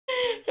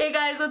Hey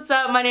guys, what's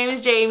up? My name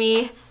is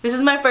Jamie. This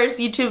is my first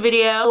YouTube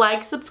video.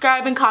 Like,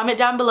 subscribe, and comment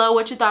down below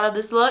what you thought of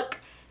this look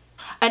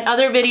and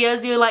other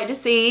videos you would like to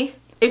see.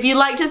 If you'd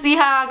like to see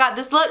how I got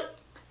this look,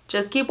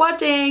 just keep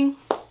watching.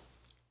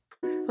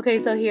 Okay,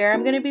 so here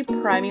I'm going to be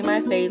priming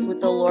my face with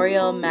the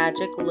L'Oreal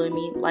Magic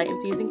Lumi Light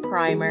Infusing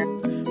Primer.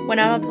 When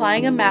I'm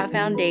applying a matte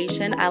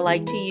foundation, I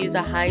like to use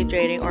a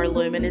hydrating or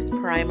luminous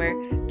primer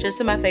just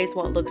so my face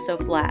won't look so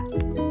flat.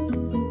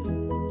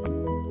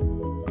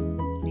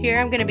 Here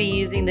I'm going to be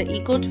using the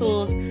Equal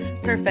Tools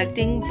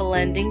Perfecting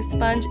Blending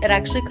Sponge. It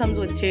actually comes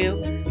with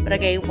two, but I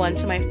gave one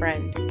to my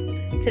friend.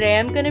 Today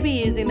I'm going to be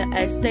using the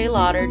Estee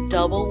Lauder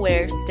Double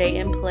Wear Stay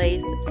in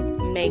Place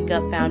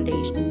Makeup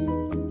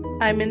Foundation.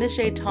 I'm in the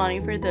shade Tawny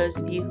for those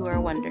of you who are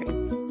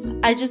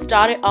wondering. I just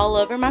dot it all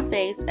over my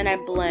face and I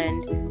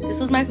blend. This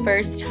was my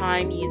first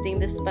time using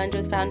this sponge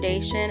with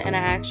foundation and I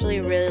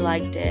actually really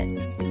liked it.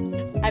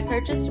 I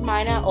purchased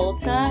mine at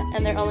Ulta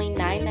and they're only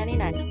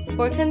 $9.99.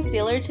 For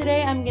concealer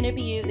today, I'm going to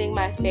be using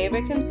my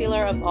favorite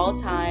concealer of all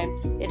time.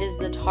 It is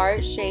the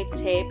Tarte Shape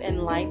Tape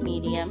in light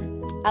medium.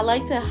 I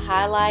like to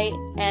highlight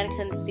and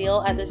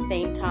conceal at the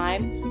same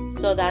time,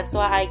 so that's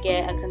why I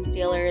get a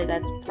concealer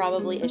that's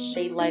probably a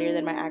shade lighter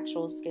than my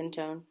actual skin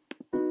tone.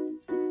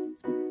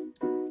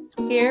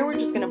 Here, we're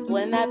just going to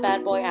blend that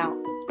bad boy out.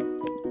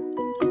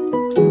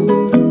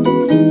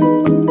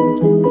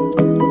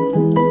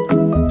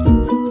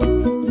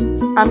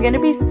 I'm going to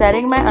be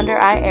setting my under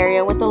eye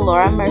area with the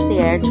Laura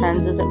Mercier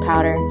translucent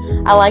powder.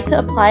 I like to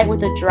apply it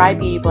with a dry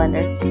beauty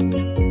blender.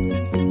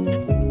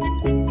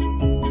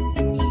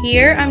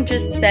 Here I'm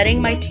just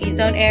setting my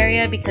T-zone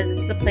area because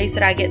it's the place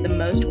that I get the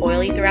most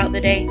oily throughout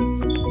the day.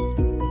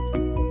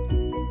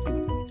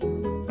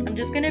 I'm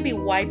just going to be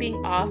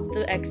wiping off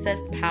the excess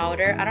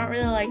powder. I don't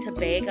really like to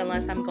bake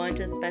unless I'm going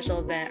to a special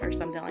event or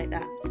something like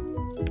that.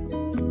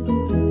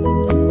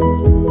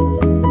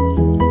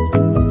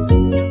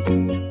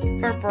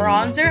 For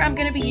bronzer, I'm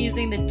going to be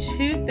using the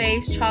Too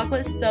Faced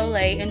Chocolate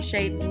Soleil in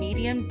shades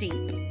Medium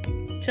Deep.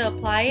 To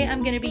apply it, I'm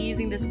going to be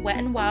using this Wet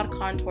n Wild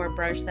contour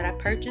brush that I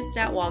purchased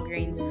at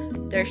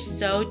Walgreens. They're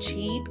so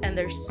cheap and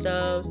they're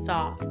so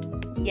soft.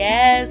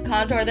 Yes,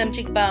 contour them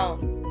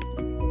cheekbones.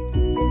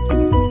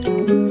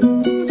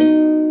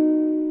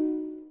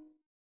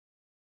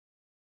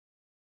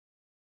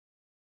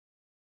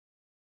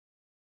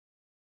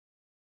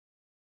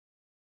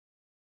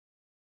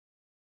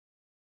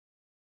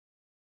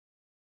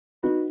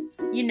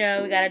 You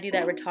know, we gotta do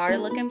that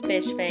retarded looking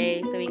fish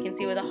face so we can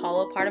see where the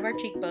hollow part of our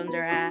cheekbones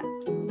are at.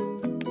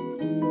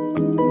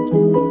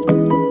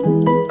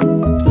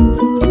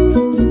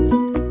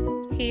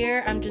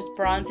 Here, I'm just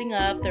bronzing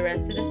up the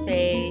rest of the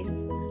face,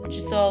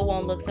 just so it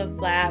won't look so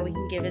flat. We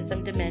can give it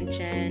some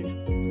dimension.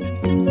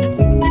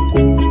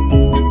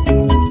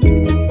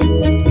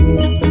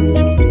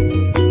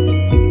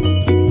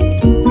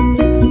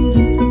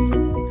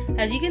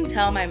 As you can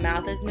tell, my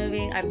mouth is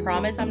moving. I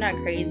promise I'm not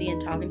crazy and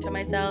talking to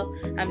myself.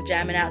 I'm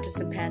jamming out to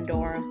some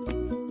Pandora.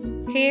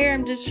 Here,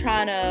 I'm just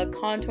trying to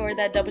contour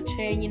that double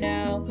chin, you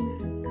know,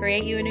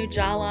 create you a new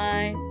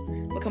jawline.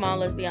 But come on,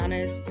 let's be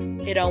honest,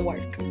 it don't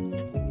work.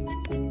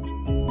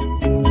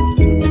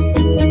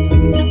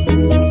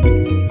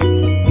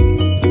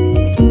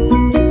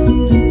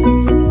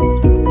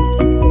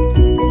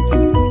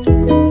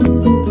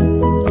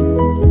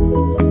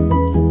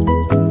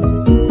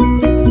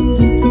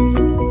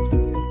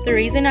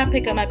 I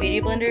pick up my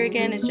beauty blender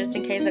again is just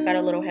in case I got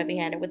a little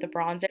heavy-handed with the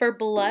bronzer. For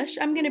blush,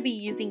 I'm going to be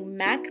using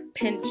MAC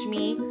Pinch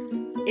Me.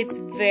 It's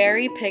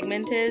very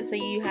pigmented, so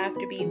you have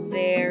to be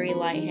very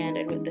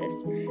light-handed with this.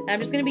 And I'm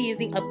just going to be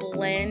using a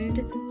Blend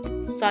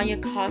Sonia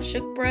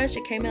Kashuk brush.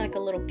 It came in like a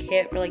little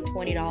kit for like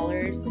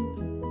 $20.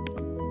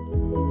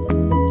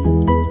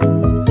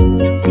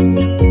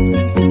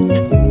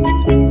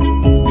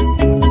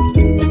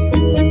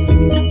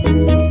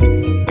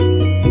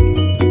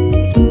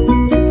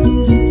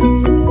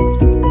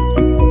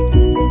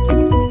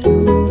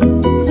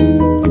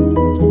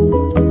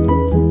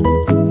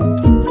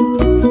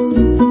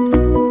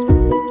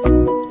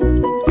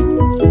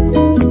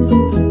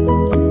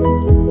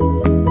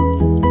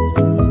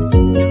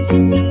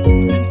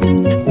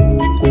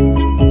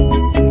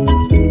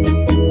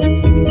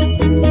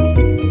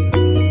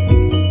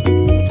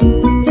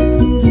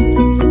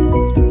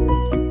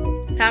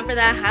 For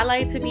that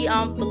highlight to be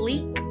on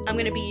fleek, I'm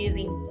going to be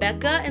using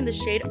Becca in the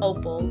shade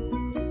Opal.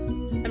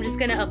 I'm just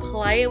going to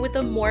apply it with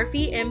the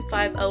Morphe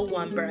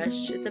M501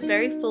 brush. It's a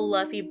very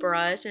fluffy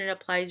brush and it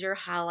applies your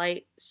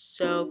highlight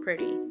so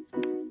pretty.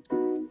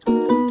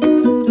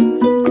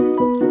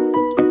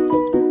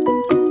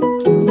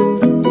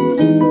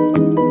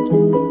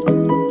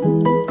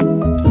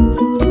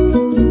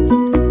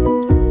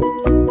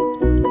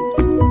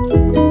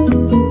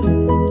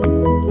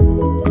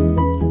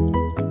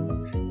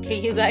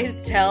 You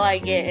guys tell I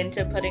get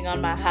into putting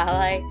on my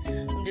highlight.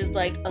 I'm just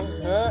like,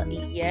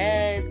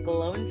 yes,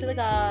 glowing to the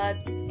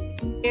gods.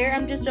 Here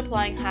I'm just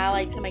applying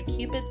highlight to my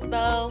Cupid's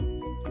bow.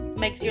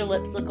 Makes your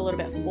lips look a little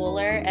bit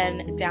fuller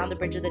and down the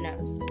bridge of the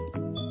nose.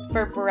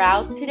 For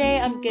brows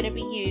today, I'm going to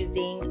be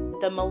using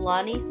the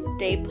Milani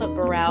Stay Put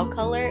Brow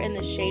Color in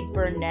the shade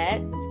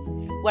Brunette.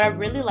 What I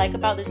really like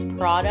about this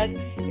product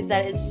is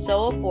that it's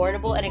so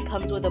affordable and it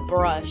comes with a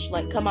brush.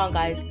 Like, come on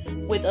guys,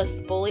 with a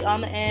spoolie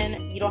on the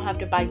end, you don't have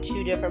to buy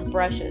 2 different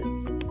brushes.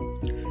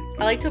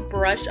 I like to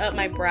brush up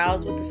my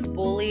brows with the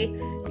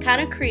spoolie,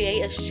 kind of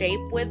create a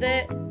shape with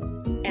it,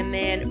 and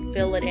then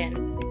fill it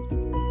in.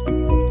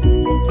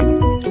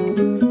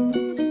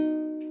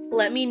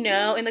 Let me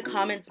know in the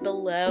comments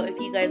below if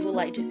you guys would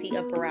like to see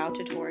a brow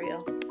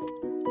tutorial.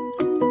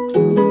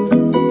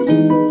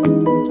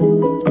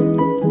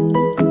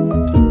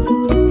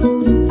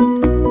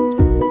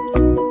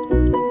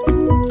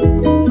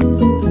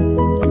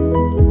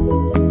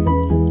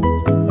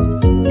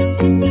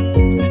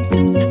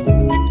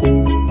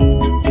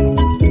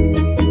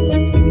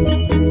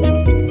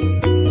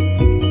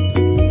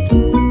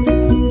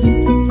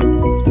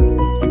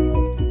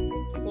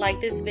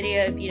 Like this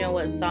video if you know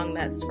what song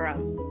that's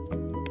from.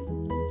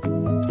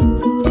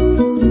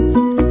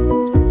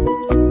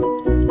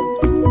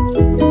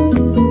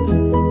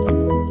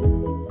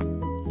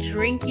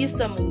 Drink you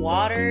some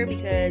water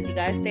because you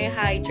gotta stay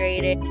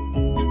hydrated.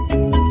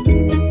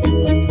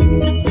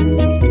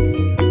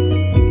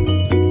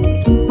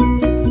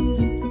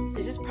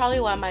 This is probably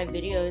why my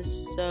video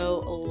is so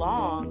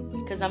long,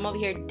 because I'm over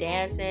here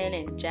dancing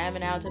and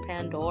jamming out to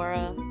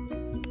Pandora.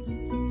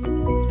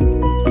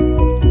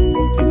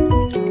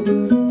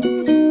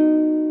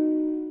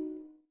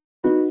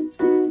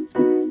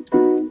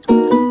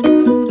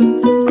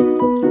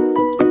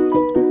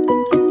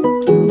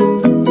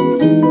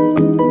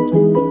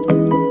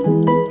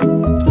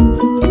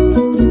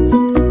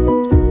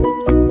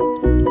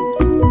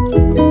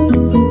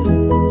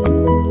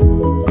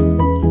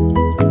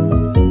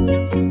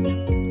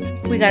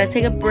 We gotta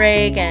take a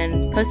break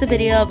and post a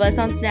video of us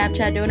on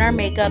Snapchat doing our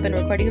makeup and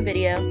recording a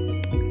video.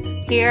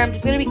 Here I'm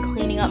just gonna be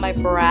cleaning up my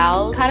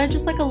brows, kind of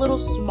just like a little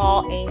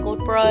small angled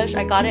brush.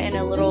 I got it in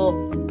a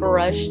little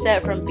brush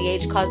set from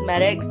BH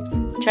Cosmetics.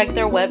 Check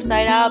their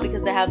website out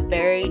because they have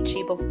very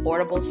cheap,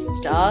 affordable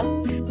stuff.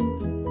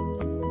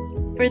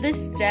 For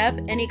this step,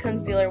 any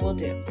concealer will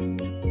do.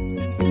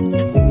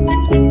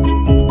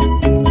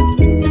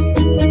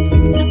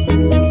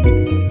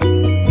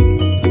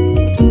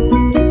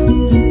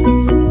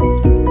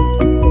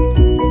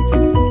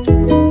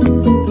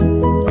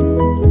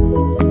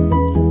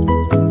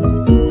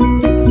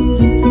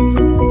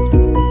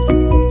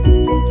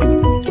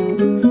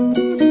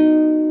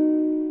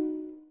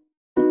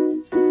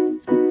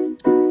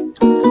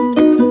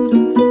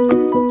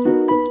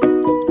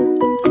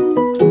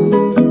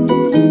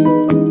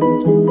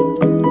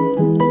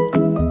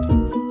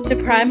 To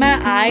prime my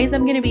eyes,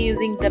 I'm going to be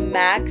using the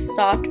MAC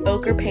Soft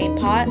Ochre Paint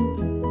Pot.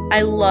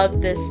 I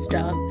love this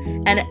stuff,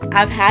 and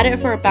I've had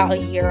it for about a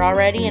year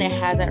already and it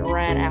hasn't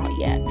ran out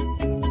yet.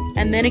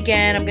 And then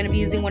again, I'm going to be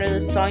using one of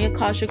those Sonia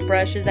Kashuk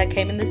brushes that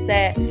came in the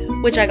set,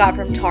 which I got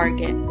from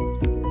Target.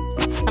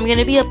 I'm going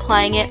to be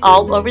applying it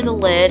all over the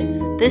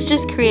lid. This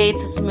just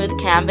creates a smooth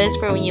canvas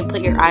for when you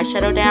put your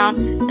eyeshadow down,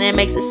 and it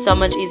makes it so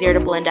much easier to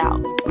blend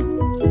out.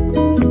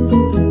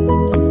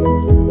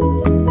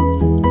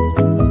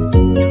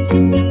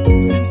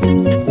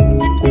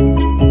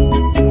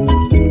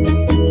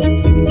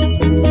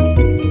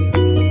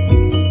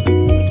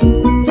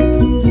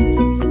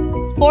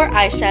 For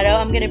eyeshadow,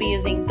 I'm going to be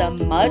using the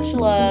much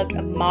loved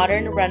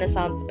Modern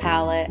Renaissance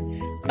palette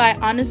by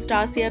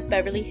Anastasia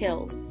Beverly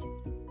Hills.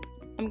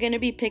 I'm going to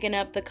be picking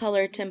up the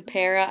color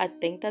Tempera, I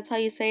think that's how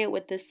you say it,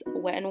 with this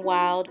Wet n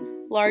Wild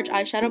large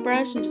eyeshadow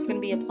brush. I'm just going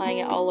to be applying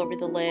it all over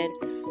the lid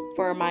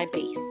for my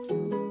base.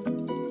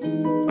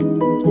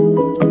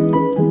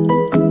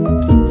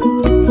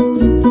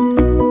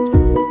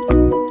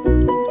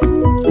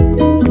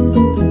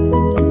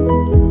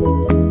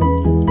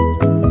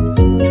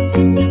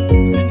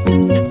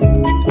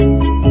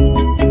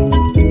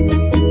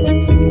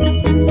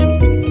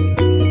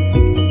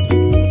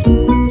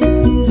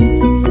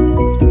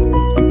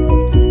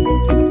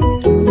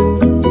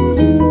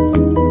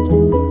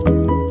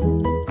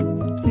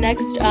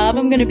 Next up,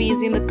 I'm going to be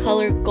using the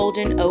color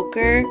Golden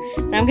Ochre,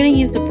 and I'm going to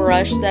use the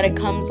brush that it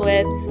comes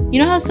with.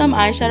 You know how some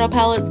eyeshadow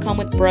palettes come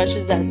with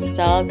brushes that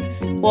suck?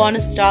 Well,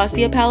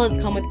 Anastasia palettes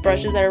come with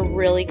brushes that are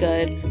really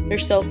good. They're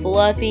so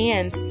fluffy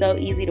and so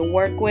easy to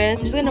work with.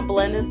 I'm just going to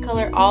blend this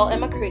color all in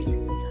my crease.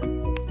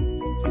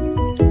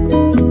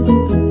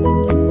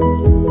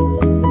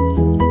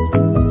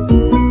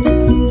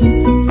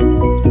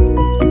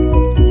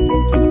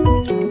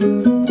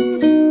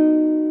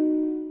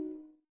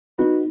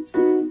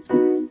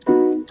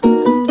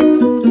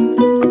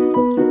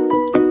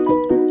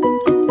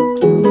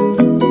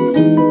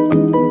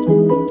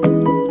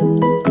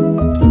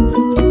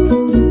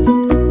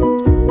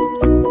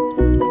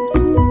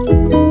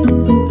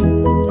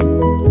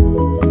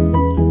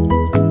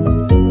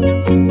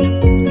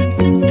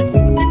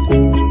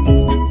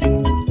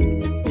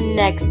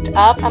 Next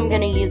up, I'm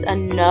going to use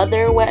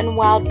another Wet n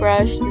Wild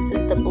brush. This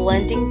is the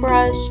blending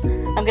brush.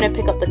 I'm going to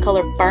pick up the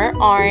color Burnt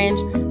Orange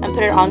and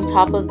put it on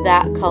top of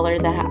that color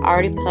that I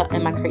already put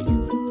in my crease.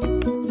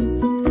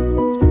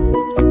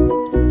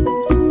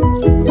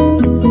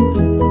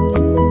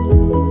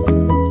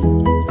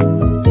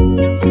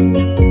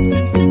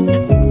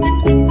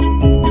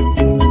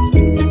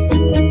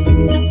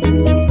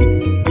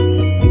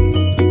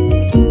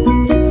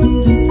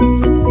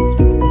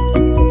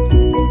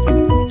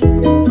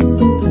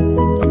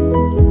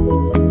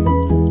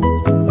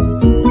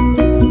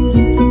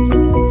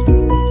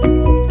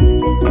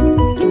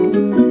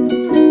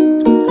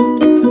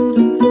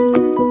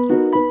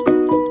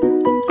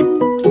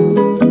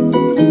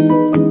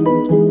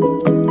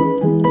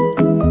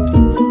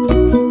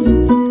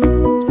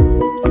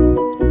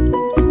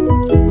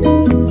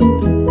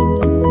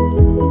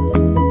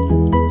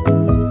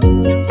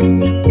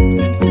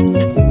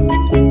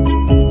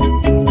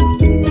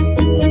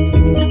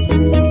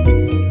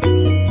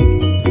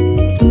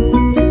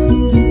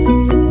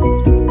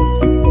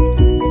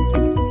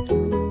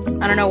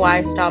 why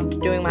I stopped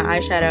doing my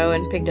eyeshadow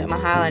and picked up my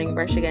highlighting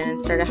brush again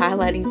and started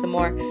highlighting some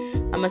more.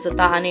 I must have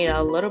thought I needed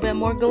a little bit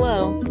more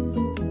glow.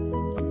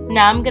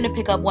 Now I'm going to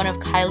pick up one of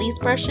Kylie's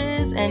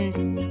brushes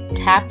and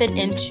tap it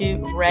into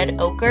red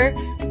ochre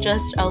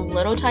just a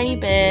little tiny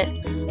bit.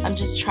 I'm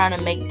just trying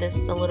to make this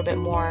a little bit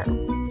more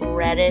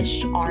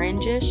reddish,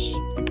 orangish.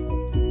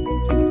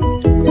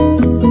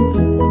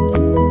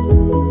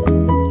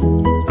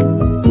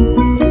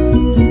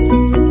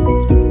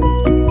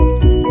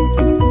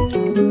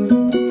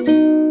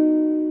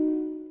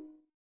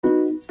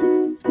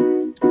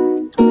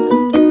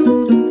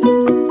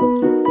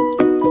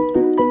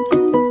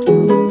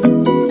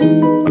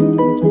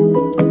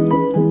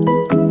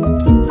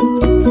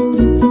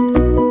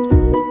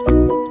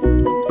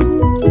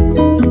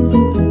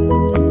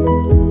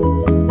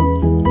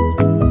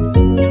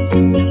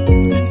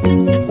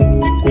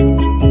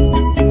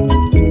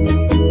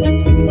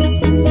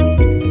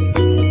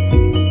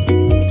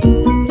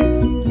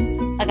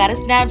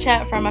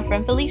 Snapchat from my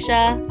friend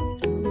Felicia.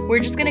 We're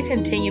just going to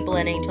continue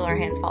blending until our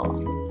hands fall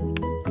off.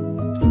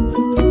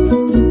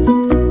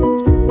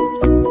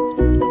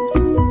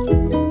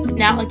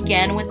 Now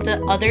again with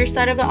the other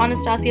side of the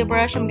Anastasia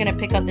brush, I'm going to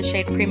pick up the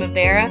shade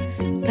Primavera,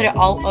 put it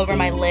all over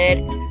my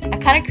lid. I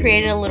kind of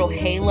created a little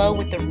halo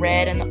with the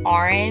red and the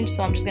orange,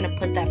 so I'm just going to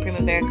put that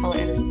Primavera color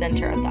in the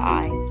center of the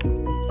eye.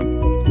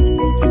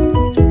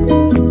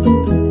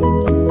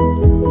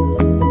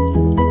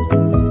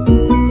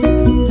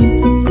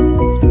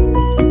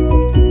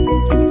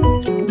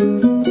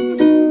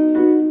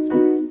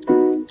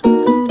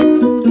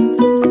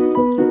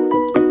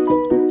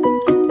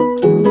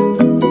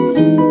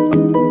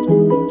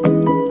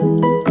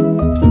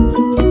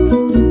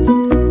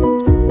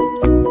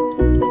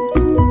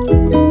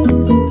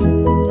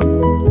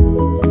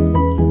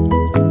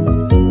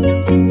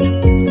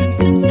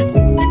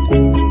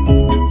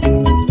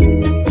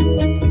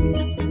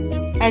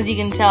 As you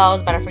can tell, I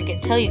was about to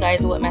forget to tell you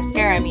guys what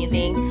mascara I'm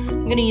using.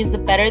 I'm going to use the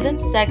Better Than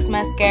Sex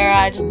mascara.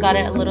 I just got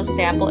it a little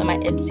sample in my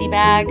Ipsy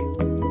bag.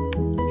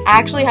 I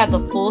actually have the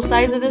full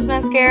size of this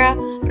mascara,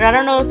 but I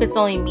don't know if it's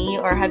only me,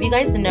 or have you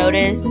guys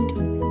noticed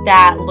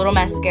that little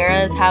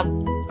mascaras have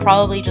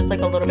probably just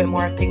like a little bit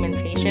more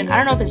pigmentation? I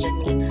don't know if it's just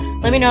me.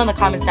 Let me know in the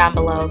comments down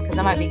below, because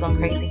I might be going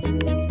crazy.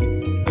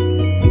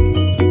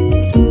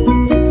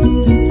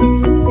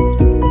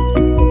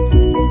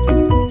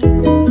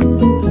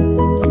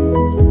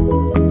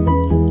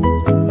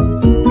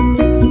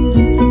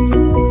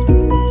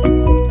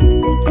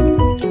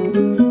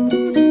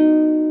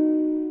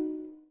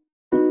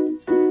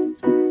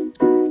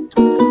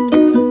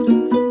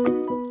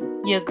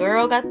 Your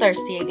girl got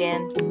thirsty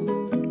again.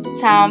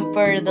 Time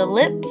for the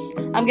lips.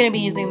 I'm going to be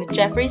using the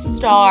Jeffree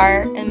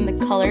Star in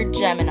the color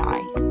Gemini.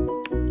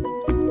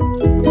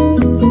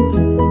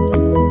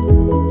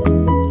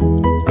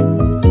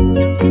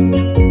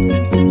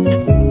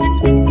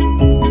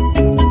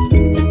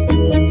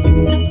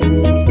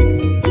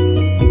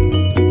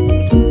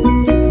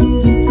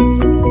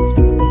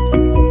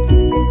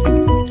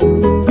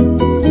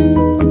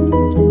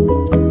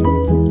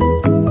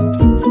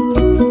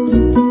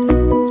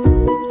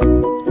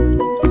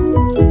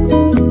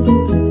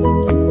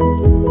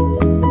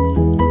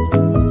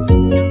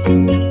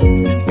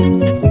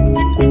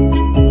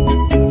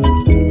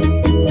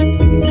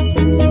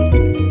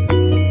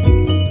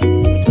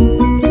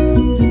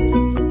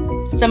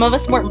 Some of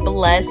us weren't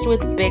blessed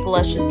with big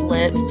luscious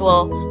lips.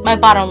 Well, my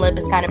bottom lip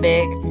is kind of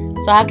big,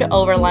 so I have to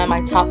overline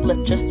my top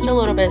lip just a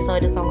little bit so it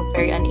doesn't look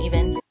very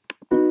uneven.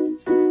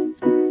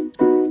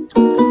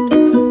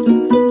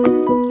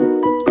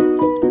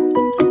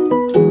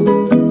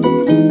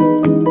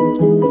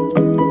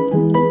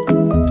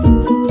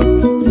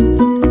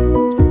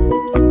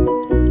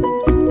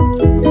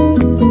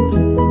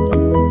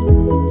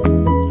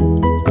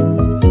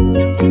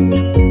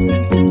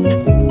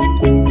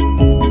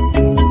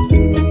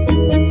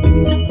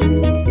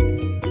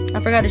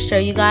 To show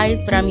you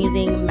guys, but I'm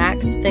using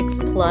Max Fix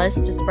Plus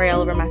to spray all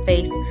over my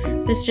face.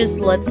 This just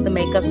lets the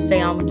makeup stay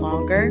on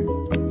longer.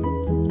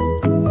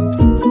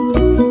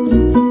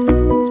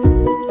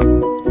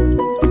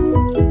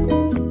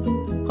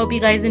 Hope you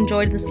guys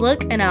enjoyed this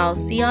look, and I'll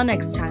see y'all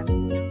next time.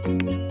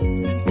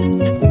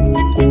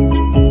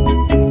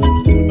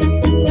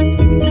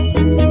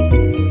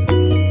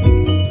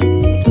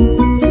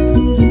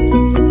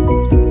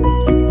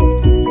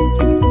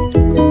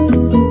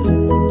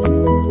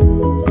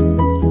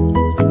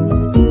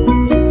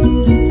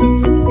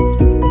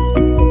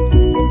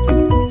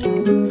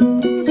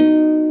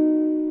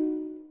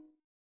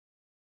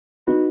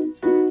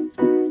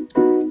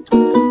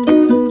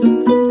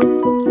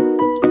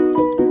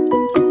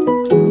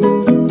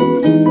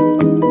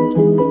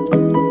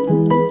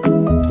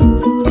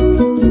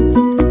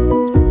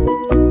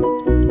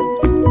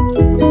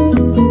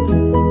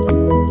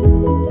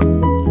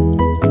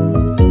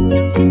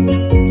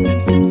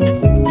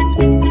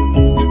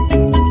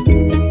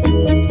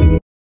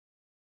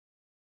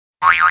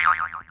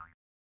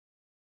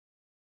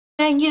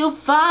 And you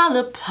fall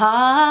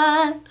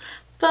apart,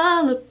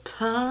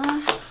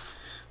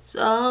 It's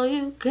all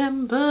you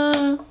can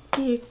put,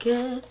 you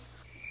can.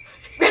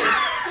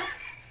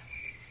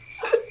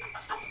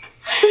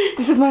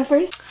 This is my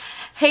first.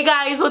 Hey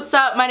guys, what's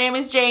up? My name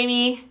is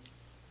Jamie.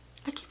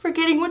 I keep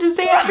forgetting what to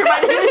say after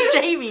my name is